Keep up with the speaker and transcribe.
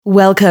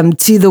Welcome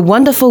to the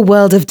wonderful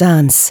world of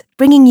dance,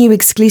 bringing you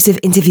exclusive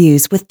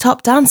interviews with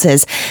top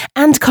dancers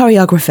and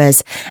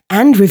choreographers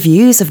and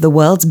reviews of the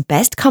world's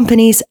best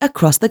companies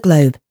across the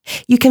globe.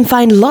 You can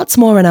find lots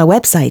more on our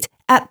website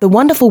at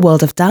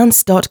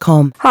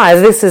thewonderfulworldofdance.com. Hi,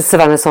 this is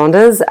Savannah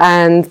Saunders,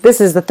 and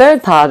this is the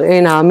third part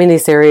in our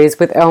mini-series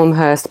with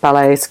Elmhurst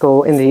Ballet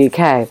School in the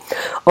UK.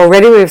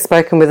 Already we've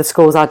spoken with the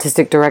school's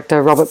artistic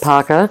director, Robert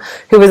Parker,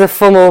 who is a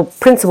former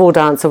principal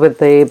dancer with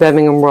the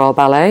Birmingham Royal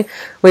Ballet.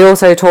 We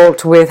also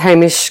talked with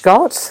Hamish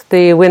Scott,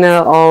 the winner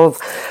of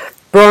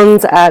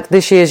bronze at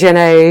this year's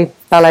Yennae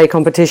Ballet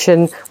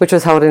competition, which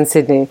was held in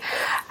Sydney.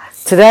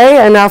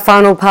 Today, in our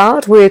final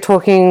part, we're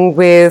talking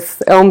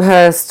with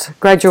Elmhurst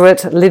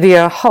graduate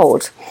Lydia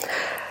Holt.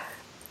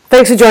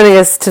 Thanks for joining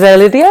us today,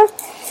 Lydia.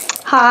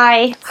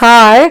 Hi.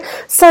 Hi.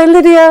 So,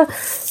 Lydia,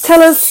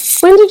 tell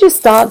us, when did you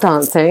start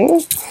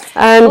dancing?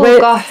 And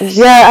Gosh.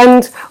 Yeah,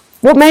 and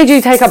what made you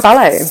take up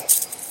ballet?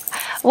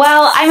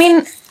 Well, I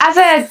mean, as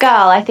a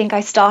girl, I think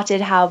I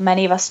started how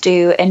many of us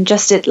do in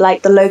just at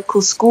like the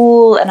local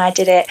school, and I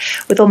did it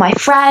with all my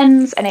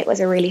friends, and it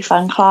was a really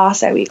fun class.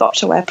 So we got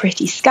to wear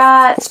pretty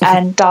skirts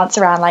and dance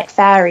around like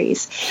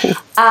fairies.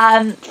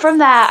 From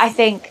there, I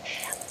think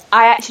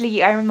I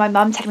remember my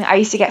mum telling me I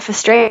used to get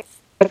frustrated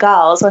with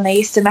girls when they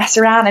used to mess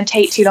around and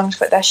take too long to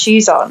put their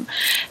shoes on.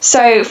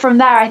 So from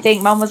there, I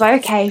think mum was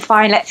like, okay,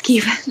 fine, let's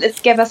give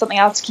her something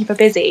else to keep her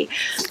busy.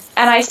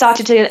 And I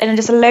started in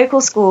just a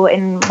local school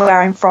in where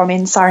I'm from,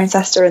 in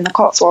Cirencester in the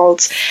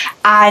Cotswolds.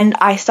 And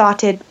I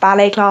started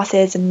ballet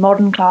classes and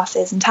modern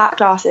classes and tap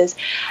classes.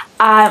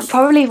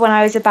 Probably when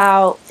I was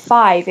about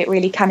 5, it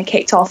really kind of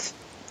kicked off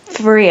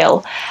for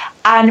real.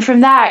 And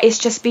from there, it's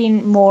just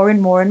been more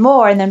and more and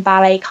more. And then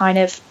ballet kind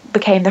of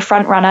became the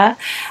front runner.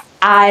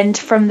 And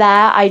from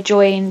there, I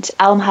joined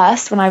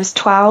Elmhurst when I was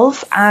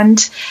 12,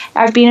 and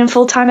I've been in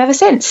full-time ever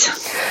since.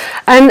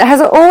 And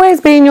has it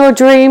always been your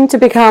dream to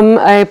become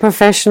a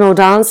professional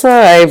dancer,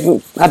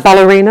 a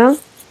ballerina?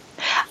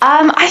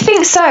 I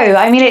think so.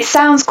 I mean, it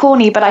sounds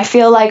corny, but I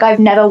feel like I've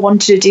never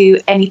wanted to do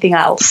anything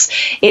else.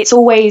 It's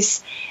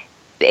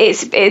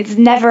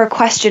never a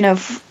question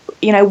of,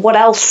 what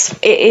else.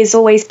 It has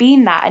always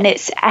been that, and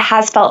it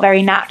has felt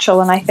very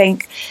natural, and I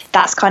think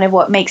that's kind of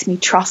what makes me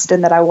trust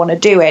in that I want to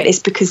do it,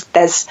 is because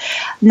there's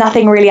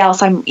nothing really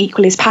else I'm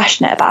equally as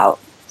passionate about.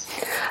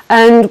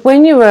 And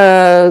when you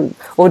were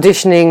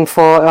auditioning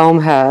for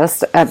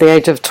Elmhurst at the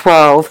age of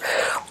 12,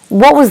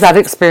 what was that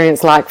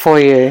experience like for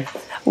you?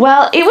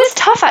 Well, it was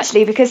tough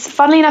actually, because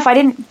funnily enough, I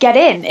didn't get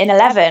in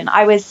 11.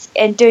 I was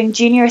doing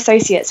junior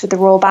associates with the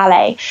Royal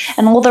Ballet,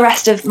 and all the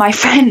rest of my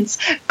friends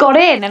got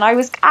in, and I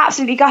was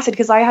absolutely gutted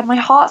because I had my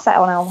heart set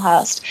on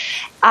Elmhurst.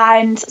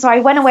 And so I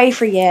went away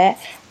for a year,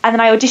 and then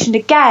I auditioned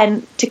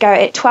again to go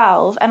at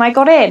 12, and I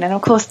got in. And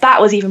of course,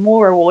 that was even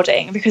more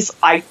rewarding because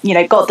I,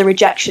 got the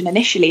rejection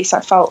initially, so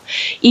I felt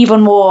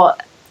even more.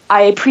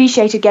 I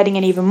appreciated getting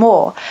in even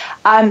more.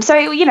 So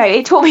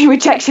it taught me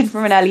rejection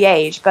from an early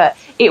age, but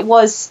it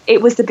was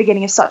the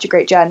beginning of such a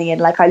great journey.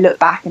 And I look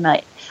back and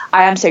I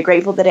am so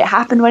grateful that it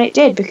happened when it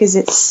did, because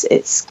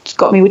it's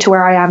got me to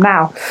where I am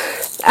now.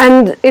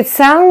 And it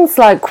sounds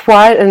like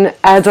quite an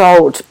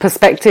adult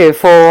perspective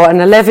for an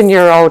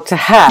 11-year-old to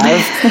have.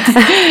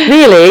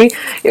 Really,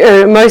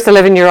 most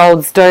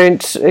 11-year-olds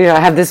don't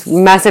have this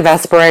massive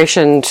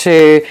aspiration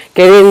to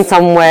get in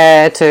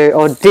somewhere, to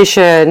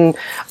audition.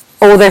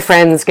 All their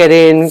friends get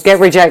in,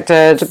 get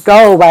rejected,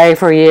 go away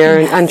for a year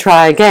and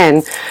try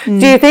again. Do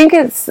you think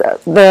it's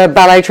the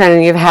ballet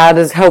training you've had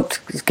has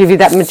helped give you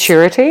that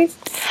maturity?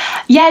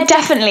 Yeah,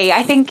 definitely.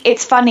 I think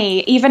it's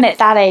funny, even at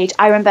that age,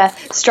 I remember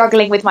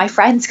struggling with my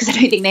friends because I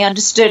don't think they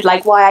understood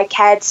why I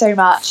cared so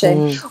much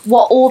and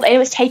it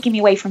was taking me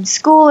away from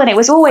school, and it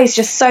was always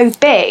just so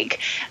big,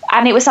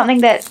 and it was something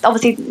that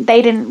obviously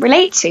they didn't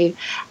relate to.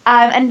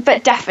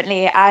 But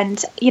definitely,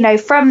 and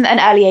from an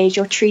early age,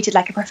 you're treated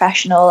like a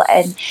professional,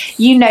 and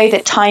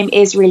that time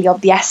is really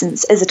of the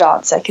essence as a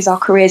dancer because our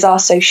careers are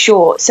so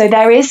short. So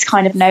there is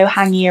kind of no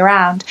hanging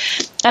around,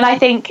 and I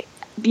think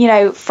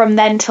from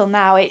then till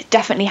now, it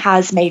definitely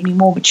has made me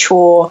more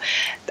mature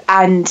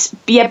and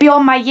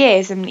beyond my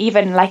years. And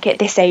even at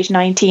this age,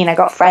 19, I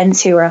got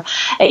friends who are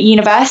at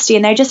university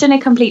and they're just in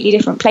a completely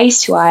different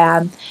place to who I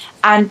am.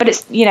 But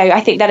it's, I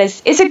think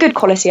it's a good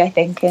quality, I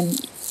think. And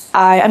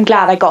I'm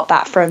glad I got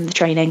that from the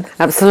training.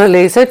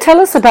 Absolutely. So tell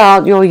us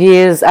about your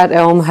years at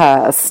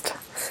Elmhurst.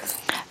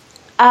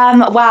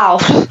 Wow.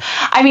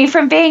 I mean,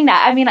 from being there,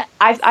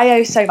 I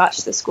owe so much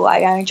to the school.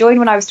 I joined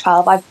when I was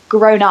 12. I've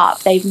grown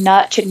up. They've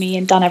nurtured me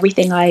and done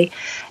everything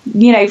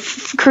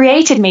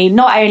created me,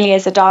 not only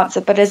as a dancer,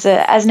 but as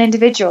an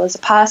individual, as a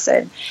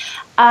person.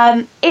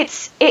 It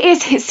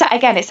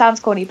sounds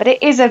corny, but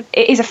it is a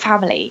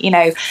family.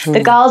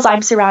 The girls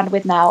I'm surrounded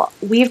with now,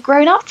 we've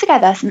grown up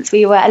together since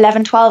we were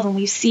 11, 12, and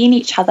we've seen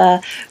each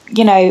other,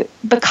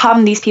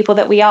 become these people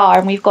that we are.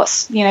 And we've got,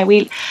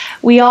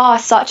 we are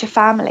such a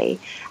family.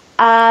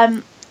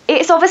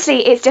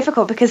 It's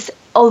difficult because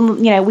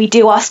we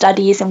do our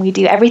studies and we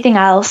do everything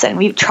else, and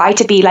we try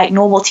to be like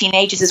normal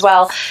teenagers as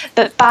well,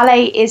 but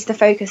ballet is the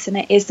focus and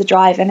it is the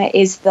drive and it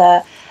is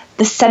the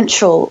the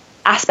central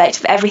aspect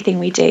of everything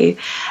we do.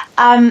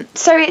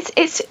 So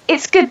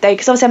it's good though,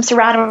 because obviously I'm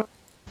surrounded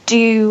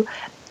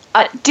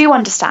do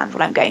understand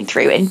what I'm going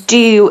through and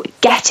do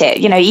get it.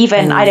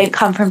 Even I don't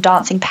come from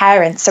dancing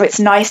parents, so it's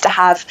nice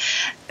to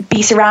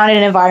be surrounded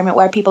in an environment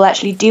where people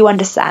actually do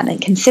understand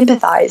and can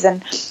sympathize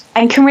and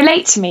can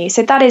relate to me.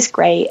 So that is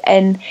great,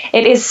 and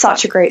it is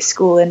such a great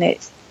school, and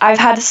I've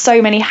had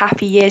so many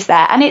happy years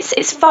there, and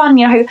it's fun.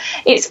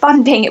 It's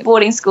fun being at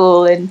boarding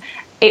school, and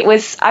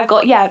I've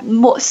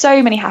got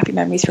so many happy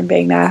memories from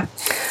being there.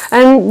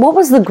 And what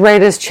was the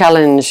greatest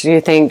challenge, do you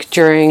think,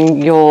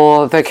 during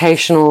your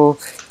vocational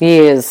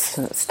years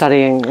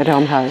studying at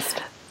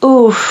Elmhurst?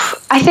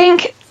 I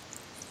think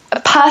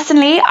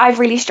personally I've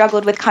really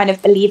struggled with kind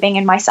of believing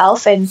in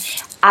myself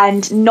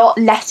and not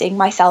letting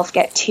myself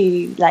get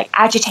too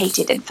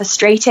agitated and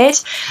frustrated.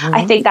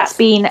 I think that's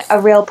been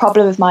a real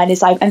problem of mine,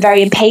 is I'm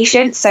very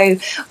impatient. So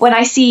when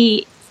I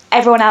see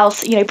everyone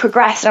else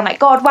progress, and I'm like,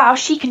 God, wow,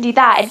 she can do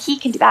that and he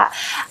can do that,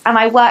 and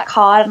I work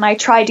hard and I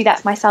try to do that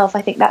for myself,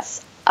 I think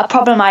that's a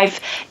problem I've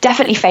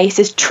definitely faced,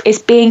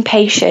 is being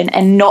patient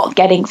and not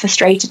getting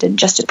frustrated and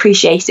just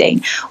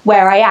appreciating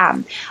where I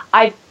am.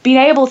 I've been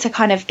able to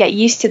kind of get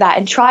used to that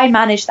and try and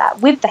manage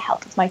that with the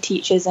help of my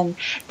teachers, and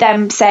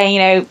them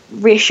saying,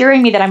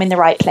 reassuring me that I'm in the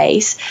right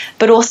place,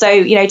 but also,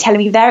 telling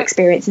me their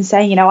experience and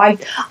saying, I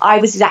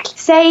was exactly the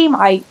same.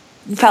 I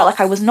felt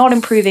like I was not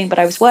improving, but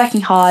I was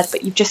working hard,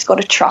 but you've just got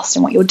to trust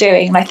in what you're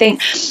doing. And I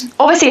think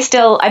obviously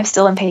I'm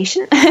still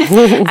impatient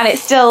and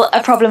it's still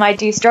a problem I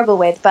do struggle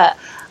with, but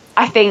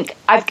I think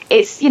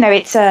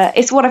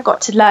it's what I've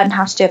got to learn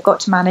how to do. I've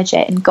got to manage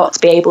it and got to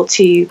be able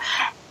to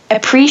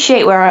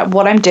appreciate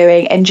what I'm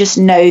doing, and just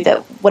know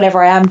that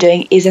whatever I am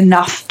doing is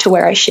enough to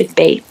where I should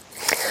be.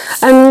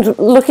 And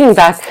looking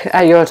back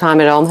at your time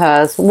at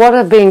Elmhurst, what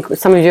have been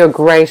some of your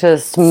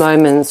greatest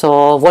moments,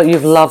 or what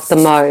you've loved the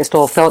most,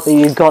 or felt that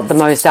you got the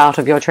most out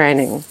of your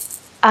training?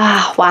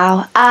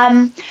 Wow.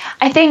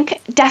 I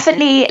think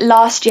definitely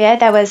last year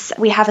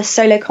we have a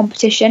solo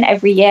competition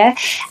every year,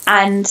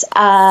 and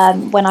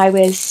when I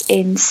was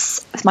in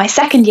my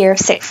second year of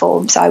sixth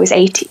form, so I was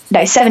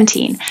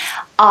 17,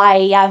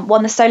 I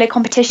won the solo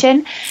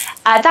competition.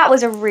 That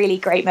was a really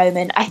great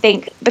moment, I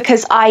think,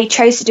 because I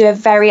chose to do a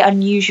very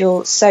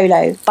unusual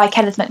solo by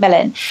Kenneth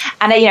Macmillan,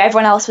 and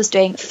everyone else was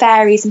doing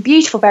fairies and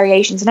beautiful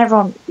variations, and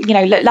everyone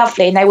looked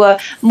lovely, and they were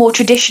more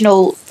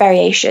traditional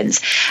variations,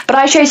 but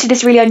I chose to do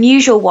this really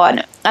unusual one,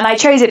 and I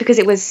chose it because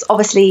it was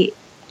obviously,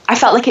 I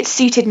felt like it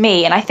suited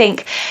me, and I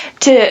think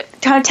to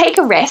kind of take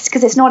a risk,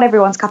 because it's not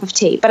everyone's cup of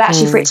tea, but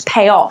actually for it to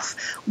pay off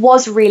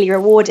was really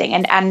rewarding,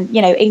 and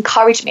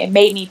encouraged me and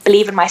made me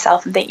believe in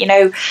myself and think,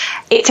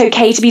 it's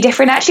okay to be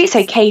different. Actually, it's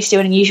okay to do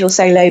an unusual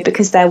solo,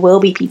 because there will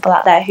be people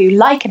out there who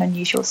like an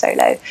unusual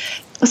solo.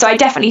 So I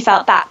definitely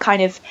felt that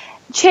kind of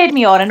cheered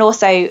me on, and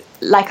also,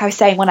 like I was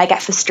saying, when I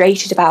get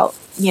frustrated about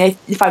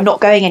if I'm not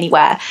going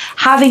anywhere,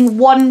 having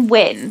one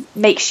win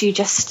makes you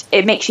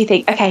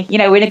think, okay,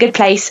 we're in a good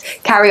place,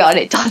 carry on.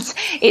 It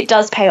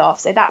does pay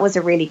off. So that was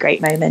a really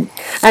great moment.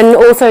 And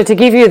also to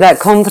give you that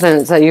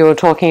confidence that you were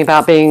talking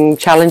about, being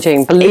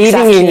challenging,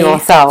 believing in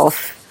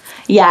yourself.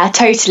 Yeah,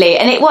 totally.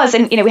 And it was,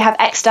 and we have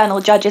external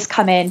judges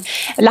come in.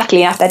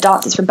 Luckily enough, they're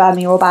dancers from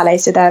Birmingham Royal Ballet,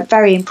 so they're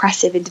very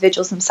impressive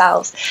individuals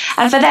themselves.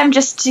 And for them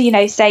just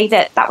to say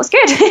that was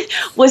good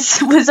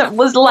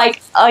was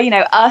like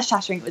earth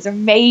shattering. It was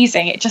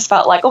amazing. It just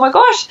felt like, oh my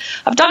gosh,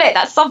 I've done it.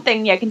 That's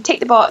something. You can tick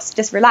the box.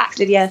 Just relax,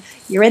 Lydia.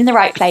 You're in the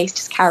right place.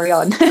 Just carry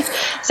on.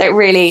 So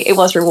it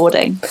was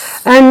rewarding.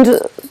 And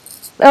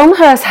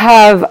Elmhurst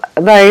have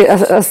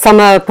a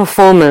summer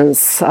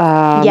performance.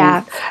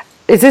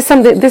 This is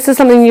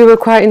something you were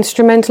quite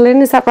instrumental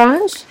in, is that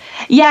right?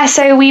 Yeah,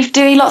 so we're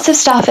doing lots of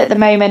stuff at the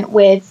moment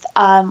with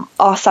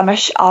our summer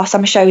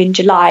show in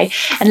July,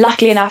 and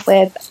luckily enough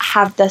we've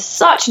had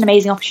such an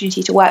amazing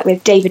opportunity to work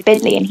with David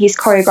Bintley, and he's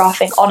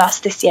choreographing on us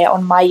this year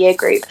on my year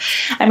group.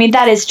 I mean,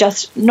 that is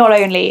just not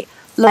only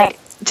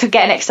to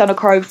get an external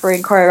choreographer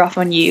and choreograph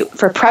on you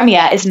for a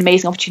premiere is an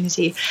amazing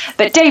opportunity,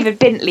 but David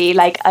Bintley,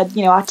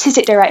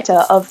 artistic director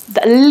of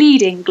the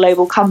leading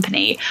global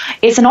company,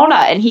 it's an honor,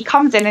 and he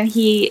comes in and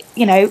he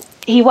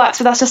works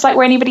with us just like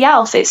we're anybody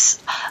else. It's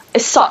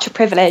such a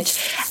privilege,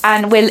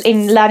 and we're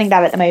learning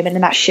that at the moment,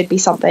 and that should be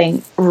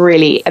something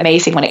really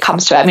amazing when it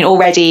comes to it. I mean,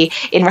 already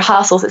in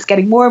rehearsals it's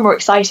getting more and more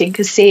exciting,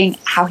 because seeing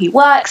how he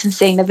works and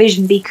seeing the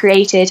vision be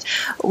created,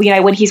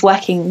 when he's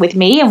working with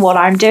me and what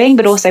I'm doing,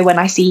 but also when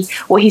I see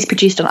what he's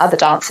produced on other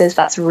dancers,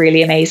 that's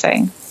really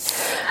amazing.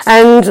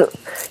 And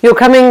you're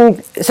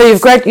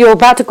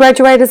about to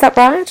graduate, is that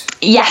right?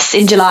 Yes,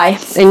 in July.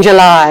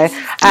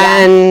 Yeah.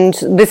 And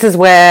this is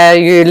where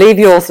you leave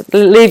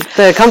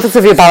the comforts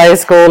of your ballet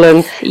school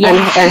and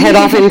head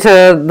off into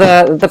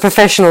the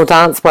professional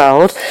dance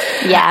world.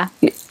 Yeah.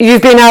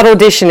 You've been out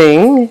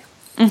auditioning.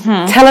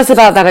 Mm-hmm. Tell us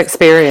about that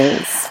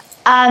experience.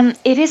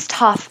 It is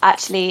tough,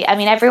 actually. I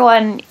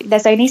mean,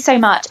 there's only so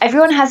much.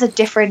 Everyone has a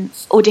different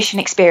audition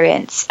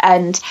experience,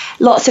 and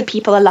lots of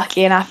people are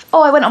lucky enough.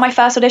 Oh, I went on my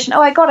first audition.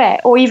 Oh, I got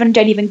it. Or even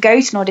don't even go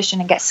to an audition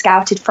and get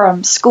scouted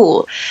from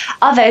school.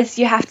 Others,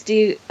 you have to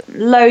do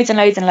loads and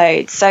loads and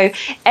loads. So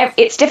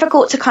it's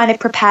difficult to kind of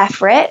prepare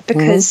for it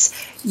because,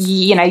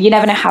 you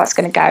never know how it's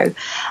going to go.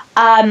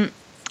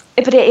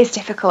 But it is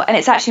difficult, and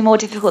it's actually more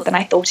difficult than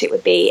I thought it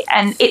would be.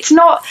 And it's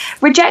not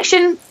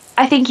rejection.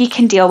 I think you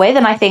can deal with,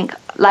 and I think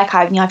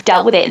I've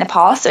dealt with it in the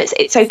past, so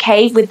it's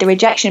okay with the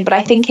rejection. But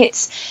I think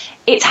it's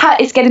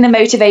getting the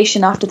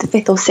motivation after the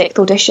 5th or 6th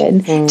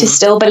audition to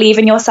still believe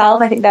in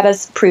yourself. I think that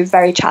has proved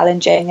very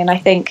challenging, and I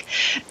think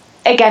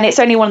again it's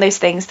only one of those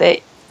things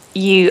that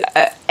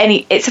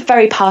it's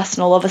very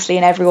personal, obviously,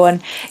 and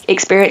everyone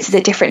experiences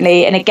it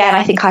differently. And again,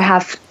 I think I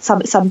have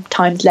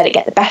sometimes let it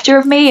get the better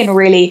of me and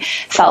really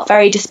felt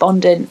very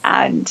despondent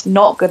and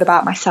not good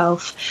about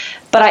myself.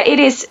 But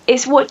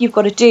it's what you've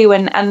got to do,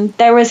 and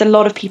there is a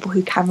lot of people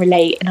who can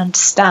relate and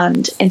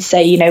understand and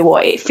say, you know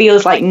what, it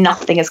feels like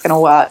nothing is going to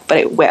work, but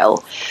it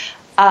will.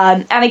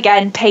 And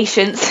again,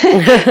 patience,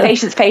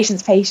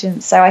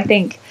 patience. So I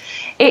think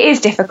it is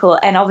difficult,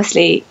 and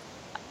obviously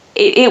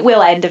it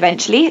will end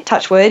eventually,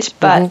 touch wood,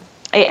 but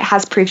it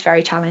has proved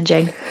very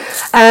challenging.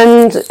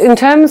 And in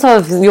terms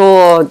of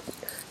your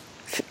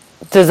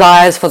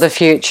desires for the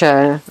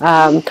future,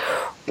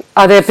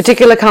 are there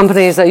particular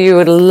companies that you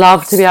would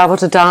love to be able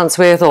to dance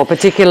with, or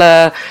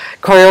particular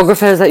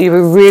choreographers that you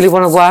would really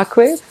want to work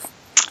with?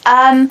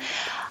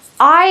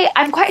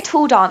 I'm quite a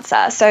tall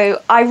dancer,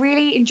 so I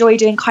really enjoy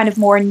doing kind of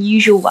more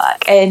unusual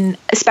work, and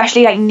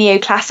especially like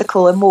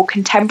neoclassical and more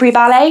contemporary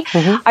ballet.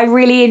 I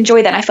really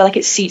enjoy that, and I feel like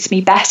it suits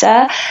me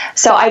better.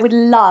 So I would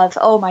love,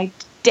 oh my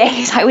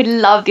days, I would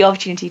love the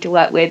opportunity to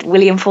work with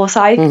William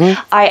Forsythe.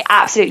 I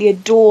absolutely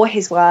adore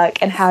his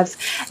work and have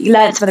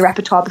learned some of the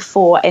repertoire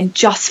before, and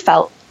just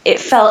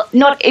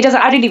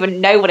I don't even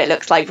know what it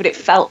looks like, but it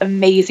felt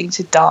amazing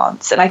to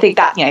dance. And I think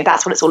that,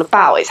 that's what it's all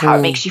about, is how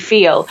it makes you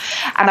feel.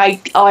 And I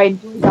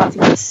enjoy dancing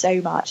with him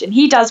so much. And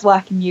he does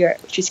work in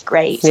Europe, which is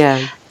great.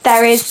 Yeah.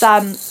 There is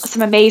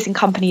some amazing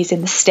companies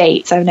in the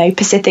States. I know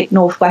Pacific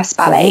Northwest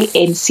Ballet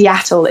in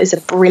Seattle is a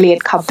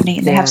brilliant company,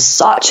 and they have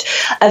such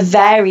a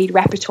varied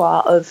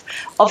repertoire of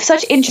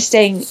such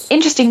interesting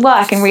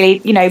work, and really,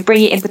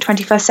 bring it into the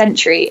 21st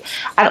century.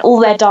 And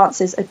all their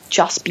dancers are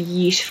just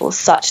beautiful,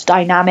 such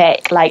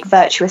dynamic, like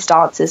virtuous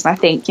dancers. And I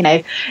think,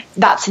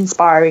 that's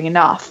inspiring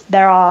enough.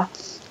 There are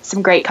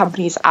some great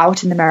companies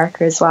out in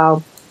America as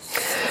well.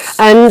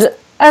 And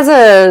as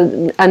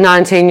a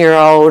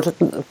 19-year-old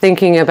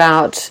thinking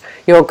about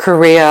your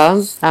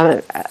career,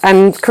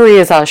 and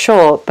careers are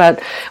short,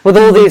 but with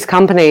all these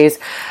companies,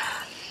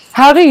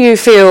 how do you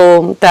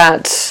feel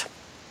that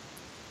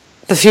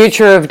the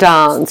future of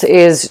dance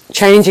is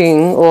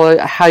changing, or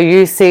how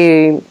you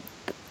see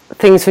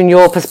things from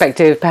your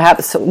perspective,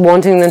 perhaps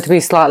wanting them to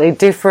be slightly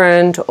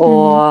different,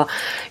 or,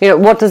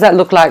 what does that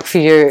look like for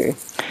you?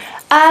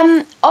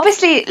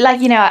 Obviously,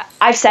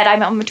 I've said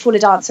I'm a taller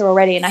dancer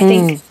already, and I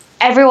think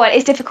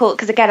it's difficult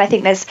because, again, I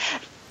think there's,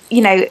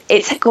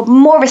 it's got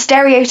more of a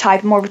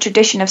stereotype, more of a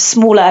tradition of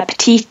smaller,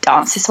 petite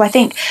dancers. So I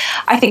think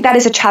that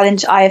is a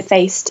challenge I have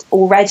faced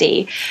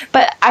already.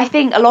 But I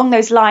think along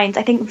those lines,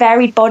 I think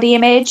varied body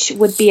image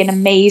would be an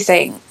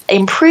amazing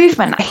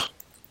improvement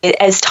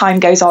as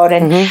time goes on,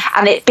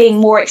 and it being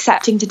more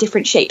accepting to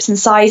different shapes and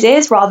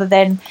sizes rather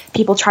than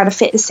people trying to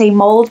fit the same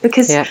mold,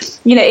 because it's,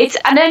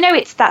 and I know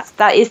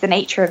that is the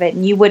nature of it,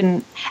 and I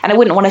wouldn't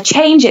want to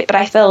change it, but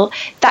I feel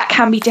that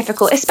can be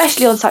difficult,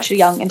 especially on such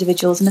young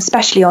individuals, and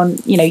especially on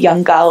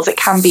young girls.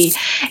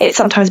 It's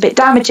sometimes a bit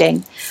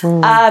damaging.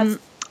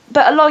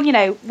 But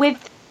along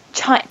with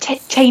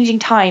changing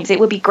times, it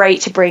would be great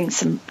to bring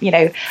some,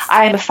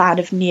 I am a fan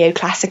of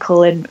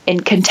neoclassical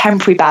and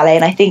contemporary ballet,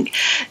 and I think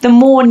the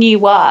more new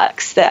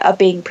works that are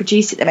being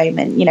produced at the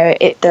moment,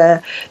 at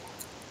the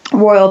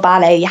Royal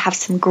Ballet, you have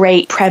some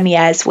great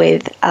premieres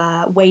with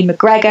Wayne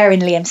McGregor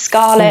and Liam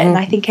Scarlett, and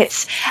I think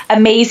it's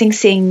amazing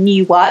seeing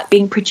new work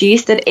being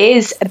produced that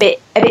is a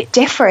bit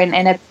different,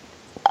 and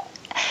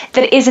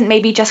that isn't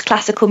maybe just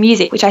classical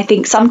music, which I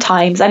think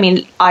sometimes,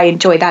 I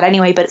enjoy that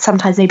anyway, but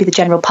sometimes maybe the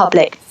general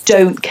public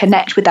don't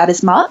connect with that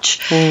as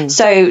much.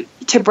 So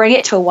to bring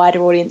it to a wider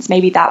audience,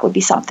 maybe that would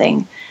be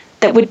something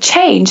that would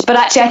change. But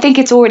actually, I think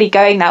it's already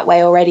going that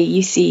way already.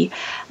 You see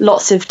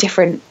lots of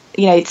different,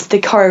 the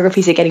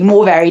choreographies are getting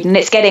more varied, and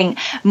it's getting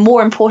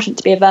more important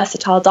to be a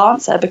versatile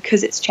dancer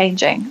because it's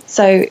changing.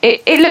 So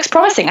it looks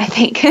promising, I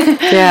think.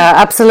 Yeah,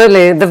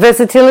 absolutely. The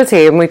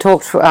versatility, and we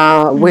talked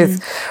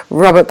with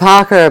Robert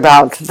Parker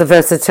about the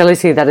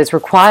versatility that is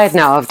required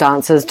now of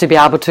dancers to be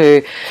able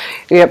to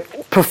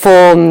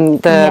perform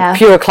the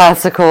pure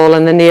classical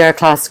and the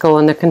neoclassical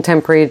and the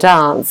contemporary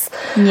dance.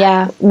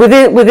 Yeah.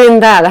 Within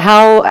that,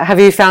 how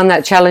have you found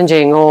that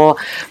challenging or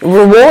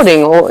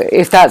rewarding, or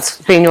if that's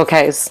been your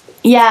case?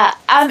 Yeah,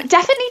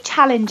 definitely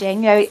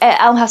challenging.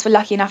 At Elmhurst, we're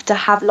lucky enough to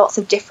have lots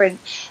of different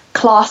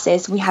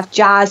classes. We have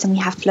jazz, and we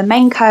have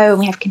flamenco, and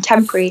we have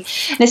contemporary,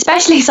 and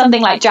especially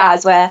something like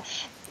jazz, where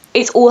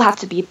it's all have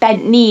to be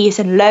bent knees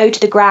and low to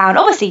the ground.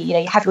 Obviously, you know,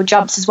 you have your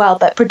jumps as well,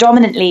 but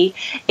predominantly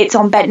it's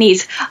on bent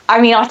knees. I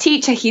mean, our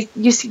teacher, he's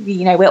used to,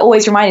 you know, we're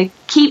always reminded,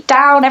 keep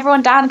down,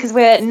 everyone down, because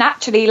we're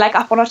naturally like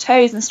up on our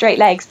toes and straight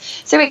legs.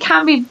 So it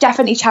can be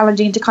definitely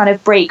challenging to kind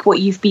of break what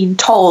you've been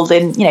told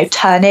and, you know,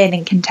 turn in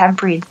and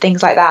contemporary and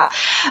things like that.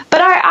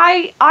 But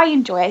I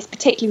enjoy it.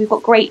 Particularly, we've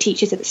got great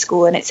teachers at the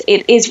school, and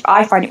it is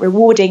I find it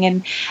rewarding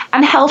and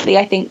healthy,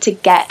 I think, to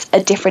get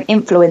a different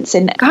influence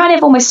and kind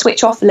of almost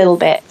switch off a little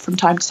bit from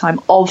time to time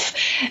of,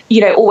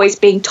 you know, always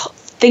being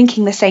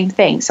thinking the same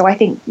thing. So I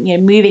think, you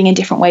know, moving in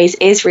different ways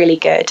is really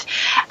good,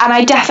 and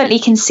I definitely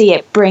can see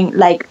it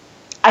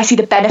I see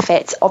the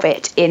benefits of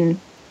it in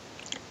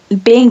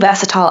being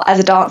versatile as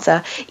a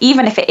dancer.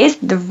 Even if it is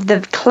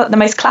the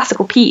most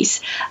classical piece,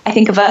 I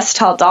think a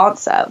versatile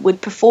dancer would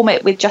perform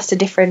it with just a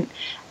different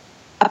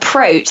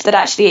approach that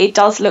actually it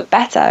does look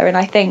better. And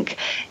I think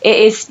it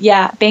is,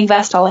 being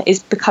versatile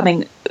is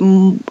becoming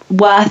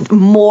worth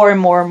more and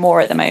more and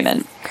more at the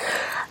moment.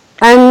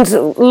 And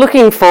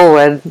looking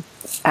forward,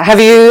 have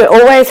you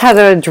always had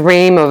a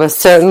dream of a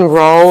certain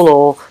role,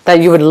 or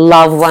that you would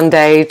love one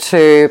day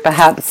to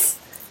perhaps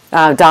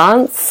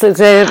dance?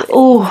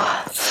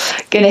 Oh,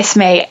 goodness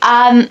me.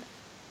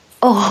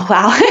 Oh,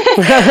 wow.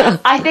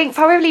 I think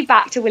probably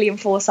back to William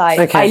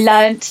Forsythe. Okay. I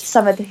learnt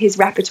some of his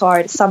repertoire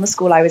at a summer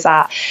school I was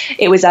at.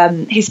 It was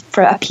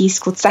for a piece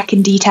called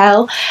Second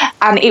Detail,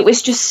 and it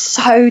was just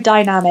so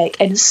dynamic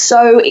and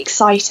so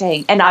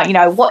exciting. And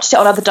I watched it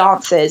on other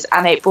dancers,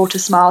 and it brought a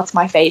smile to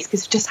my face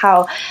because just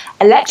how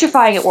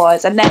electrifying it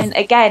was. And then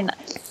again,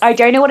 I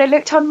don't know what it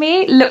looked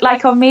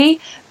like on me,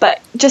 but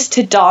just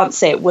to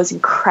dance it was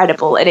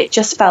incredible, and it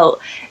just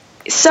felt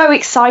so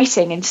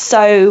exciting and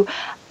so.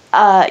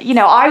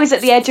 I was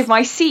at the edge of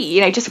my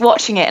seat, just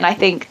watching it, and I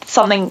think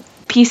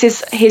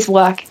his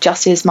work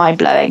just is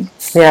mind-blowing.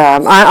 Yeah,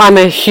 I'm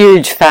a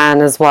huge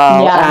fan as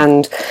well,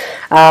 and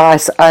I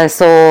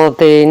saw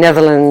the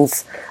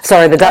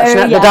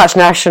Dutch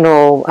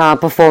National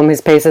perform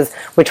his pieces,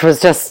 which was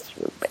just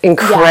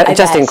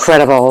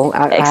incredible.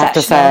 I have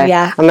to say,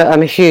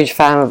 I'm a huge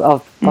fan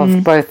of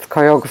both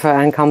choreographer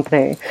and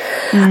company.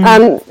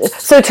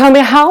 So tell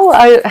me,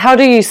 how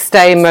do you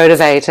stay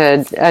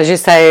motivated? As you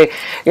say,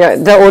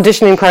 the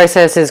auditioning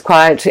process is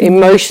quite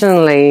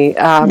emotionally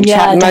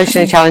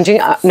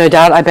challenging. No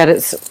doubt, I bet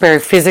it's very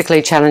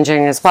physically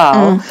challenging as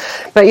well.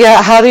 But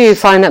how do you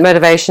find that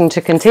motivation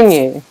to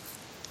continue?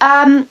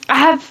 I'm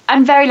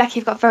very lucky.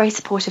 I've got a very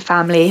supportive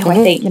family who I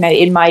think,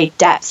 in my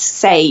depths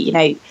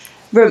say,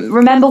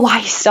 remember why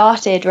you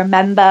started,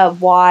 remember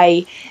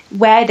where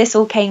this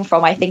all came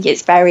from. I think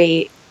it's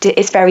very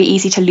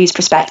easy to lose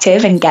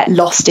perspective and get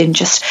lost in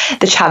just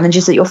the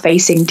challenges that you're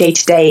facing day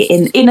to day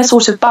in a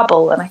sort of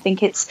bubble. And I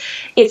think it's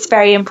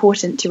very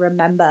important to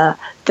remember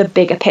the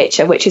bigger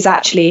picture, which is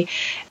actually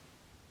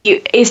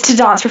is to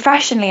dance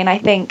professionally. And I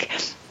think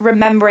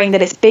remembering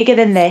that it's bigger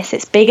than this,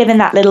 it's bigger than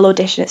that little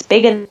audition, it's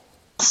bigger than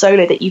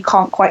solo that you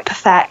can't quite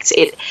perfect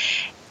it.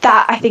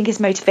 That I think is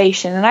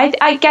motivation. And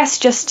I guess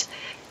just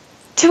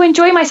to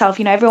enjoy myself,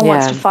 everyone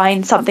wants to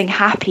find something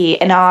happy,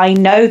 and I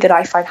know that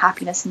I find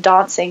happiness in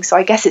dancing. So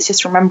I guess it's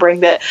just remembering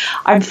that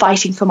I'm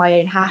fighting for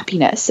my own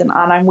happiness, and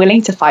I'm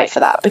willing to fight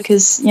for that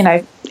because,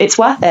 it's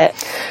worth it.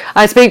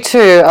 I speak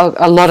to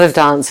a lot of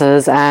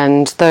dancers,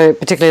 and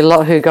particularly a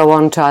lot who go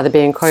on to either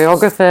being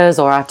choreographers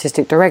or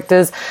artistic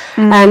directors.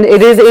 And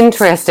it is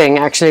interesting,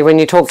 actually, when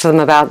you talk to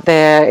them about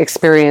their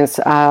experience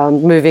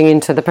moving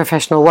into the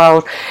professional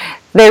world.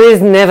 There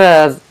is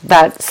never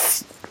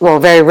that...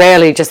 very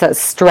rarely just that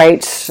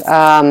straight,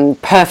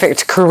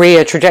 perfect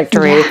career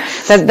trajectory.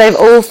 That they've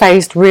all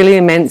faced really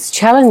immense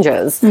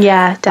challenges.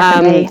 Yeah,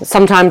 definitely.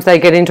 Sometimes they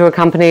get into a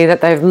company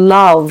that they've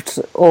loved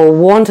or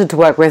wanted to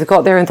work with,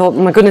 got there and thought,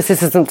 oh my goodness,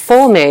 this isn't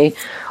for me.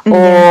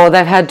 Or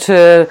they've had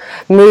to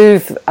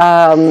move,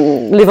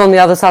 live on the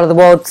other side of the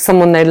world,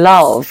 someone they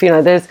love.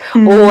 There's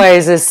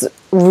always this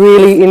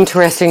really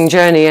interesting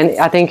journey, and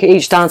I think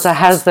each dancer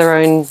has their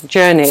own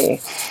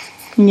journey.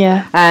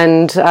 Yeah.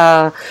 And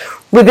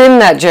within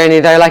that journey,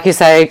 though, like you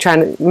say,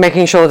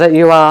 making sure that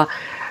you are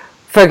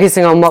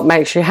focusing on what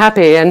makes you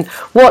happy. And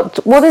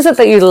what is it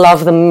that you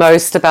love the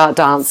most about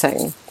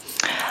dancing?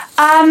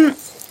 I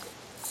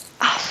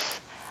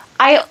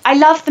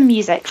love the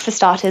music, for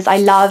starters. I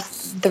love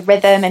the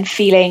rhythm and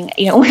feeling,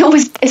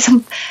 it's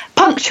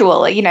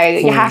punctual,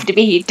 you have to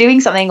be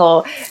doing something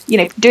or,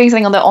 doing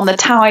something on the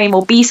time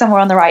or be somewhere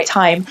on the right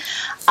time.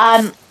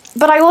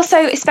 But I also,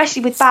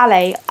 especially with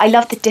ballet, I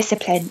love the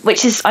discipline,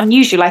 which is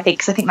unusual, I think,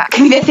 because I think that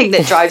can be the thing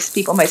that drives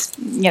people most,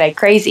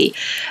 crazy.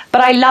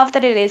 But I love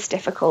that it is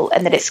difficult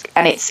and that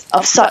it's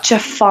of such a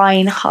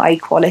fine, high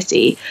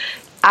quality,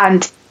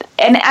 and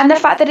the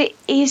fact that it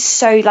is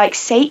so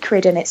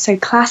sacred and it's so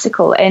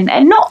classical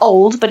and not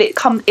old, but it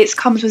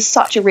comes with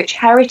such a rich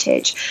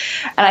heritage,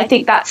 and I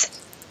think that's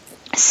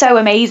so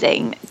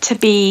amazing to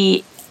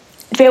be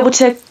able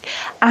to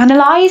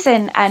analyze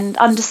and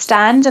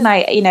understand. And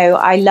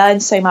I learn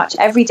so much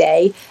every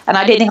day, and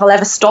I don't think I'll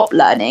ever stop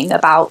learning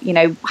about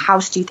how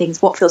to do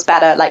things, what feels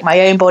better, like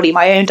my own body,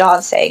 my own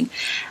dancing.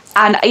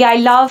 And I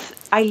love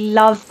I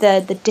love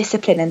the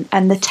discipline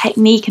and the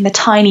technique and the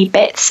tiny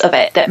bits of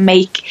it that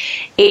make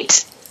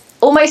it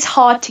almost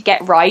hard to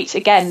get right.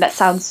 Again, that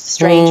sounds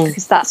strange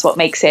because that's what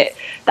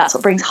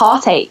brings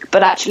heartache,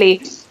 but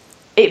actually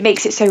it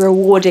makes it so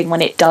rewarding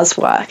when it does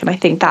work. And I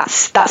think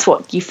that's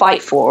what you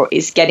fight for,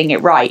 is getting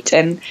it right.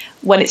 And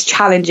when it's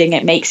challenging,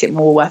 it makes it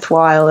more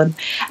worthwhile.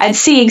 And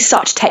seeing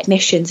such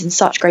technicians and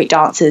such great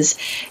dancers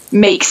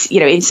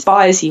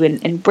inspires you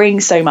and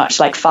brings so much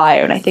like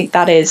fire. And I think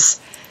that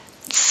is,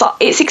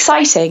 it's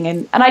exciting.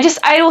 And I just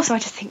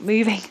think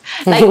moving,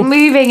 like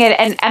moving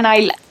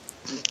and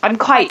I'm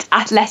quite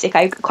athletic.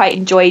 I quite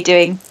enjoy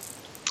doing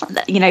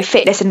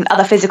fitness and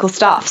other physical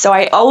stuff, so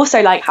I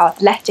also like how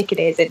athletic it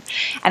is,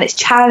 and it's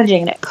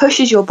challenging and it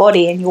pushes your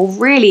body, and you're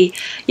really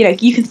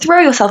you can throw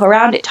yourself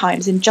around at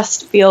times and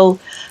just feel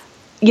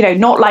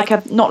not like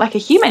a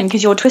human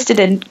because you're twisted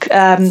and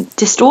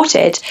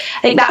distorted.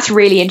 I think that's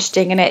really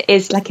interesting, and it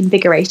is like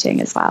invigorating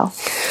as well.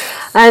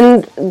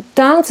 And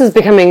dance is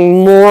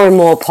becoming more and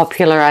more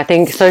popular. I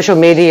think social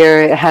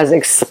media has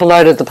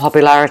exploded the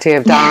popularity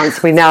of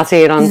dance. We now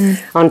see it on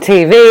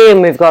TV,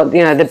 and we've got the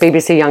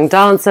BBC Young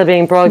Dancer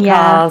being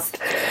broadcast.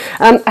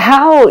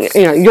 How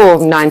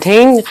you're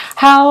 19.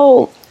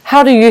 How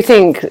do you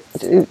think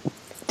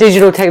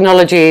digital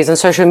technologies and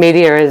social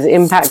media is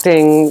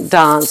impacting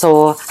dance,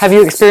 or have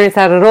you experienced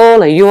that at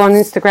all? Are you on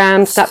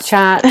Instagram,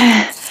 Snapchat?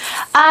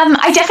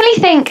 I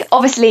definitely think,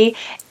 obviously,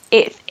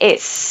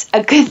 it's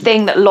a good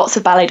thing that lots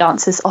of ballet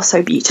dancers are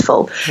so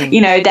beautiful.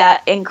 They're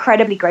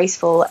incredibly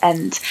graceful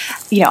and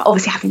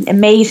obviously having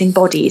amazing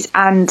bodies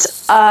and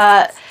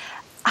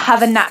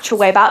have a natural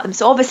way about them.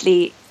 So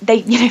obviously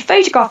they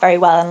photograph very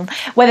well, and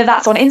whether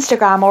that's on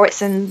Instagram or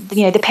it's in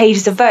the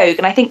pages of Vogue,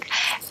 and I think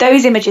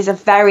those images are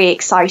very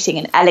exciting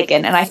and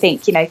elegant, and I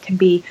think can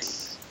be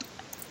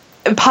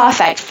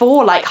perfect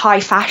for like high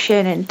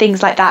fashion and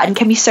things like that, and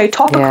can be so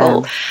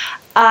topical.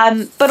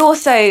 But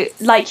also,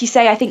 like you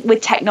say, I think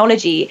with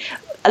technology,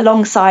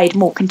 alongside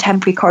more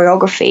contemporary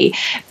choreography,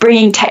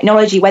 bringing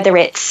technology, whether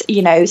it's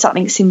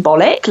something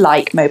symbolic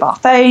like mobile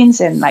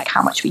phones and like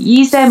how much we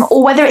use them,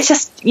 or whether it's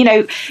just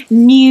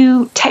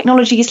new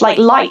technologies like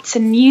lights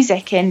and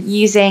music, and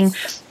using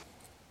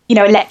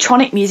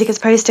electronic music as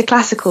opposed to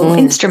classical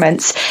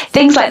instruments,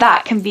 things like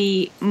that can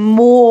be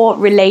more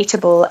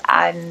relatable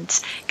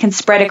and can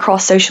spread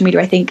across social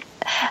media, I think,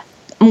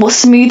 more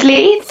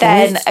smoothly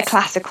than a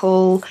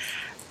classical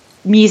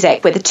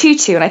music with a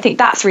tutu. And I think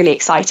that's really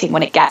exciting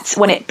when it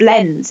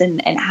blends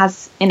and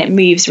it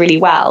moves really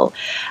well.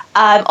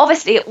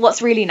 Obviously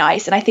what's really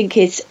nice, and I think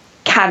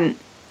can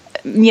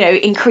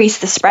increase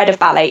the spread of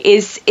ballet,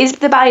 is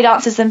the ballet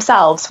dancers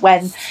themselves,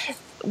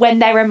 when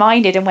they're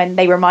reminded and when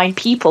they remind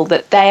people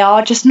that they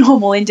are just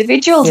normal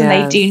individuals and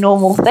they do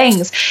normal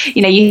things.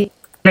 You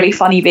really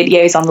funny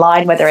videos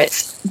online, whether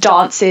it's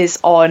dances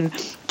on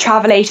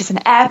travelators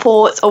and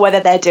airports, or whether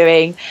they're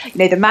doing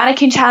the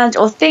mannequin challenge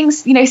or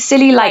things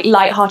silly like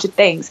light-hearted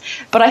things.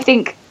 But I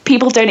think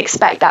people don't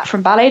expect that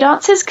from ballet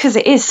dancers, because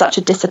it is such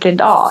a disciplined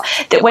art,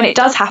 that when it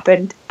does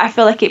happen, I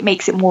feel like it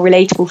makes it more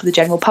relatable for the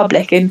general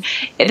public, and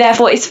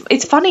therefore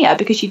it's funnier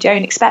because you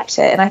don't expect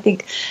it. And I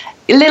think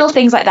little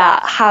things like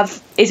that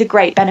is a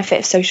great benefit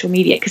of social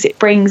media, because it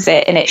brings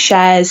it and it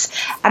shares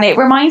and it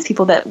reminds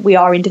people that we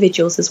are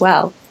individuals as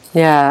well.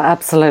 Yeah,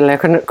 absolutely. I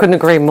couldn't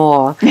agree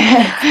more.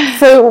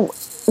 So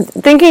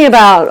thinking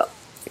about,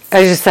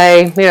 as you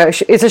say,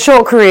 it's a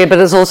short career, but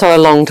it's also a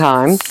long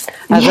time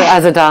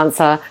as a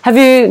dancer. Have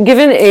you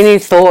given any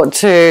thought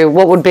to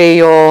what would be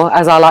your,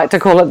 as I like to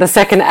call it, the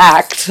second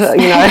act? Have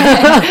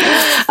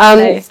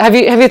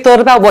you thought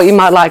about what you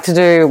might like to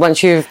do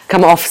once you've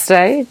come off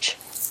stage?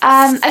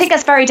 I think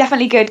that's very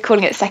definitely good,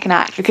 calling it the second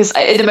act, because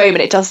at the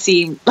moment it does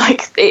seem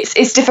like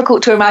it's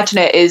difficult to imagine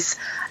it as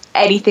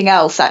anything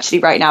else actually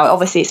right now.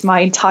 Obviously it's my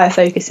entire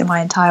focus in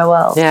my entire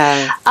world.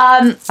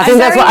 I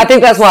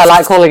think that's why I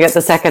like calling it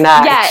the second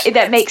act.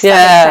 That makes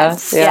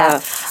sense.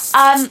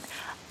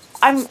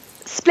 I'm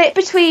split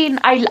between,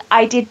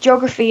 I did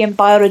geography and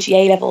biology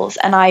A levels,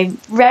 and I'm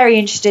very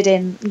interested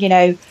in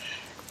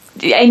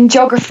in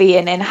geography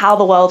and in how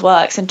the world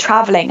works and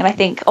traveling, and I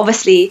think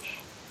obviously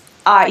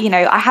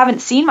I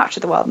haven't seen much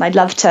of the world, and I'd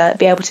love to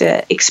be able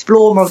to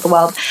explore more of the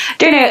world.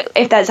 Don't know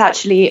if that's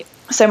actually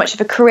so much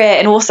of a career,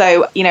 and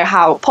also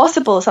how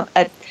possible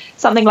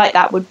something like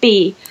that would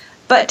be,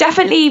 but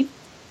definitely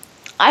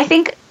I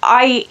think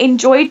I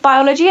enjoyed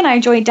biology, and I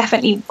enjoyed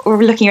definitely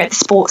looking at the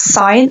sports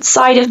science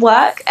side of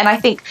work, and I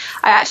think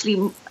I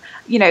actually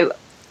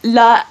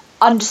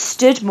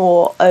understood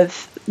more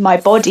of my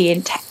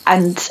body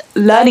and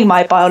learning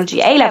my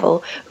biology A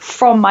level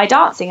from my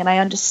dancing, and I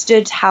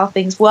understood how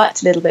things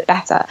worked a little bit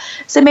better.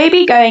 So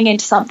maybe going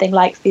into something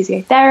like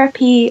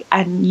physiotherapy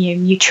and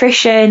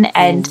nutrition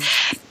and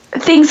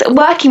things,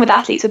 working with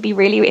athletes would be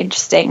really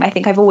interesting. I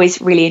think I've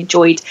always really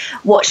enjoyed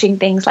watching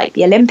things like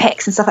the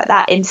Olympics and stuff like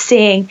that, and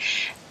seeing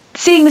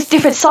this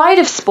different side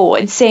of sport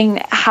and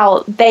seeing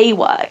how they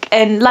work.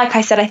 And like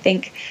I said, I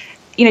think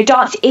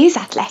dance is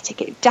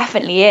athletic. It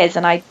definitely is.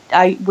 And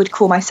I would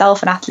call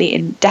myself an athlete,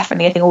 and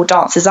definitely I think all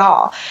dancers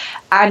are.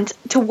 And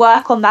to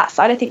work on that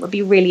side, I think would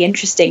be really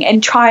interesting,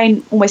 and try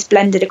and almost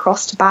blend it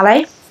across to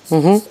ballet.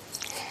 Mm-hmm.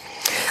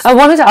 I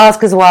wanted to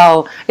ask as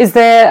well, is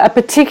there a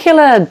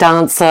particular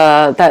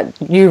dancer that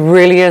you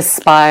really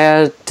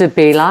aspire to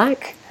be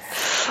like?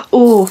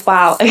 Oh,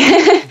 wow.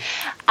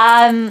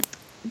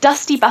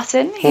 Dusty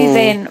Button, who's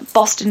in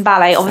Boston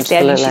Ballet. Obviously,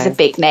 Absolutely. I mean, she's a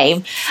big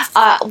name.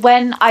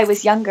 When I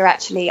was younger,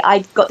 actually, I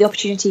got the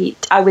opportunity,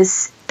 I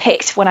was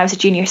picked when I was a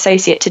junior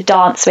associate to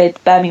dance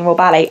with Birmingham Royal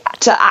Ballet,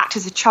 to act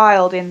as a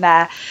child in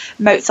their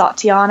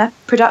Mozartiana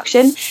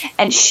production.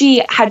 And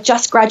she had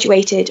just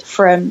graduated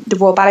from the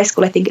Royal Ballet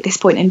School, I think, at this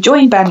point, and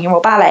joined Birmingham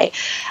Royal Ballet.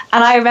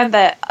 And I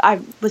remember I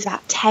was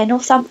about 10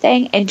 or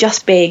something, and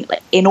just being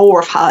in awe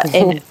of her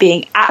and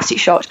being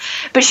absolutely shocked.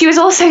 But she was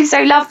also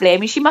so lovely. I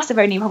mean, she must have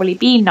only probably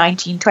been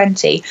 19,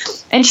 20.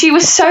 And she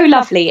was so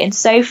lovely and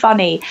so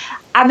funny.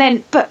 And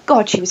then, but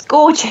God, she was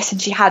gorgeous,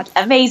 and she had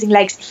amazing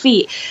legs and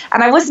feet.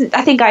 And I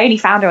think I only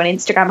found her on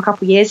Instagram a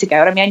couple of years ago.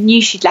 And I mean, I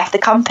knew she'd left the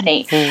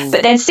company.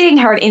 But then seeing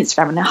her on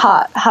Instagram, and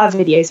her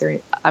videos are,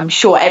 I'm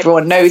sure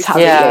everyone knows her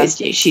videos.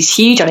 She's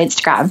huge on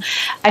Instagram,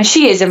 and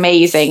she is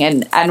amazing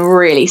and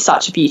really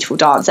such a beautiful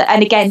dancer.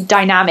 And again,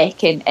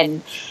 dynamic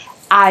and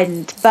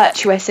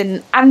virtuous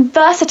and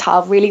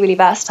versatile, really, really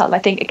versatile. And I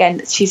think,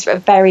 again, she's a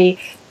very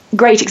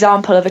great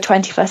example of a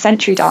 21st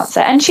century dancer,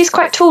 and she's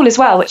quite tall as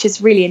well, which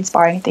is really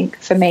inspiring, I think,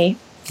 for me.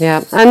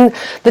 Yeah. And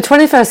the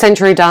 21st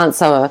century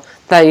dancer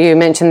that you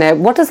mentioned there,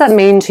 what does that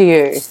mean to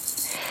you?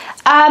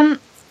 I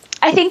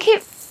think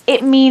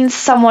it means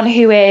someone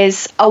who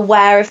is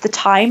aware of the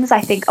times, I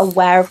think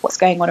aware of what's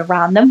going on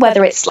around them,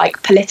 whether it's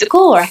like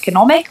political or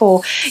economic,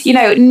 or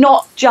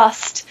not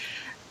just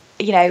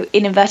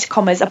in inverted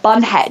commas, a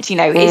bunhead,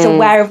 is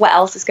aware of what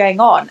else is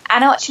going on.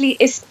 And actually,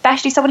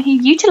 especially someone who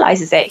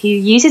utilizes it, who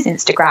uses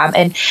Instagram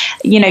and,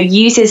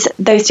 uses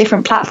those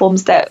different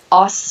platforms that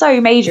are so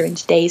major in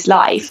today's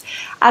life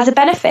as a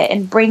benefit,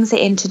 and brings it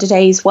into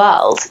today's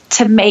world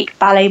to make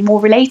ballet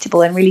more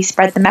relatable and really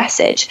spread the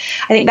message.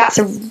 I think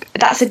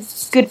that's a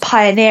good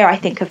pioneer, I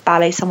think, of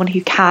ballet, someone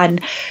who can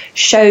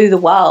show the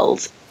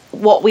world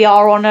what we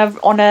are on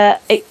a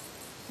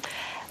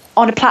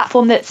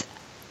platform that's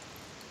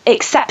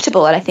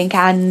acceptable, and I think,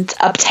 and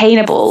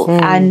obtainable,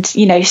 and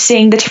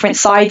seeing the different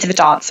sides of a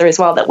dancer as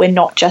well, that we're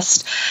not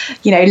just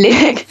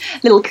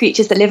little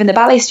creatures that live in the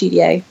ballet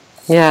studio.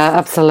 Yeah,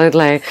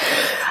 absolutely.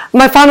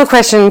 My final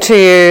question to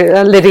you,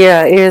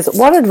 Lydia, is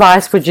what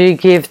advice would you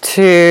give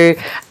to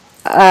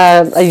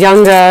a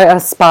younger,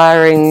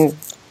 aspiring,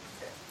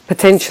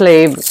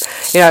 potentially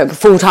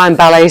full-time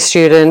ballet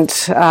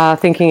student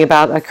thinking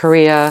about a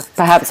career,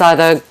 perhaps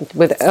either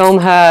with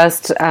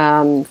Elmhurst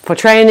for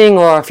training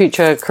or a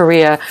future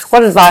career?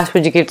 What advice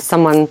would you give to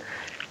someone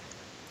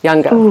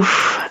younger?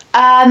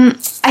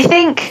 I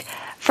think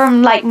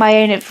from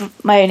my own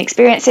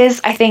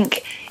experiences, I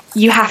think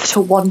you have to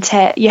want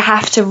it. You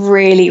have to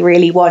really,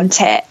 really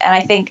want it. And I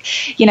think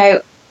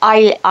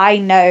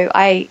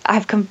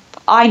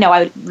I know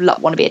I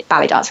want to be a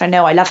ballet dancer. I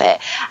know I love it,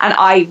 and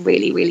I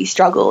really, really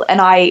struggle,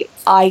 and I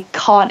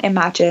can't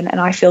imagine,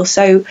 and I feel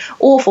so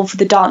awful for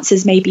the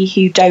dancers maybe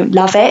who don't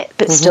love it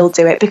but still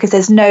do it, because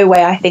there's no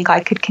way I think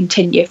I could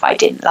continue if I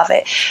didn't love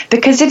it,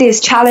 because it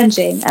is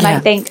challenging. And I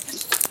think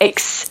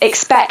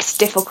expect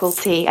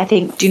difficulty. I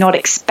think do not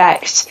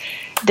expect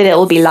that it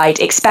will be light.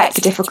 Expect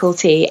the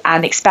difficulty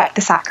and expect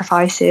the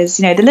sacrifices,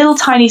 the little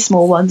tiny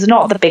small ones,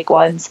 not the big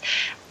ones,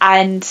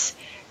 but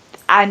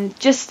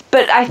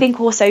I think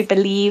also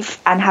believe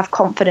and have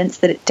confidence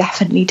that it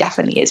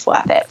definitely is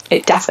worth it.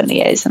 It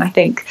definitely is. And I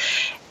think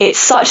it's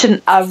such a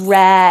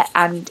rare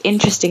and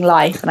interesting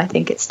life. And I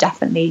think it's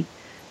definitely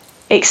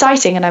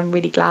exciting. And I'm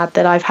really glad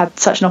that I've had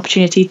such an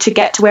opportunity to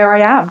get to where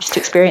I am, just to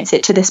experience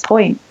it to this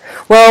point.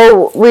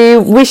 Well, we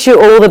wish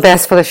you all the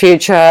best for the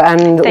future,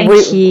 and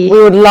we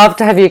would love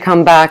to have you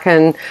come back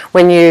and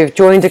when you've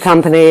joined a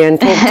company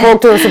and talk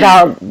to us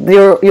about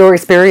your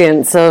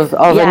experience of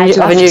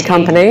a new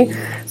company,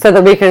 so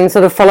that we can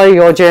sort of follow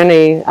your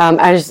journey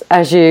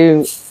as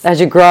you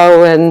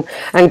grow and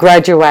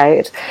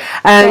graduate.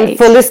 And Great.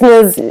 For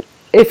listeners,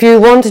 if you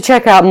want to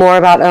check out more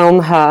about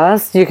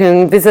Elmhurst, you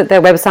can visit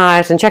their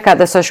website and check out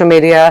their social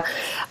media,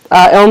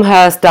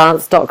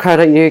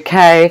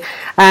 elmhurstdance.co.uk.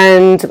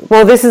 And,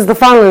 well, this is the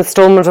final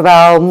instalment of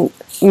our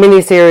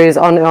mini-series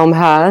on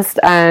Elmhurst,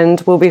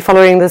 and we'll be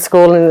following the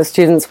school and the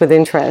students with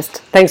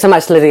interest. Thanks so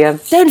much, Lydia.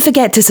 Don't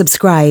forget to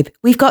subscribe.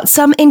 We've got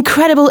some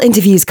incredible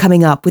interviews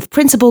coming up with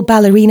principal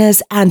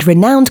ballerinas and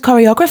renowned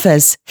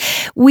choreographers.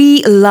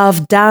 We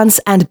love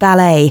dance and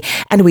ballet,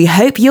 and we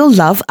hope you'll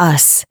love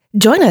us.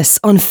 Join us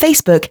on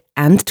Facebook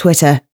and Twitter.